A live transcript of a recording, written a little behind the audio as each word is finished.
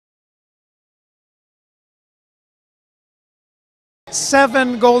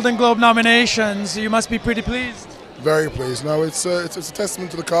7 Golden Globe nominations. You must be pretty pleased. Very pleased. No, it's a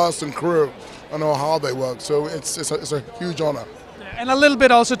testament to the cast and crew and how hard they work. So it's a huge honor. And a little bit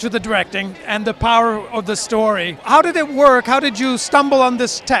also to the directing and the power of the story. How did it work? How did you stumble on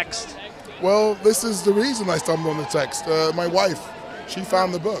this text? Well, this is the reason I stumbled on the text. My wife, she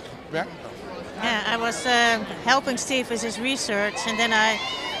found the book. Yeah. Yeah, I was helping Steve with his research, and then I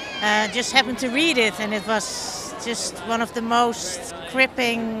just happened to read it, and it was just one of the most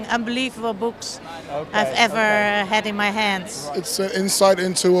gripping, unbelievable books I've ever had in my hands. It's an insight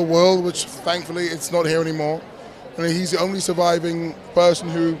into a world which, thankfully, it's not here anymore. And he's the only surviving person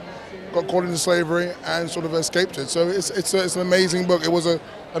who got caught into slavery and sort of escaped it. So it's an amazing book. It was an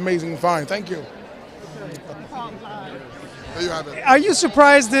amazing find. Thank you. There you have it. Are you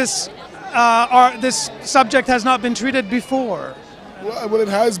surprised this subject has not been treated before? Well, it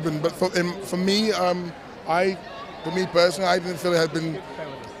has been, but for me, personally, I didn't feel it had been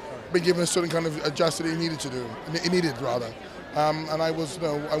given a certain kind of adjustment it needed to do. It needed, rather. And I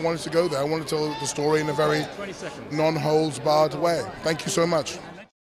wanted to go there. I wanted to tell the story in a very non-holds-barred way. Thank you so much.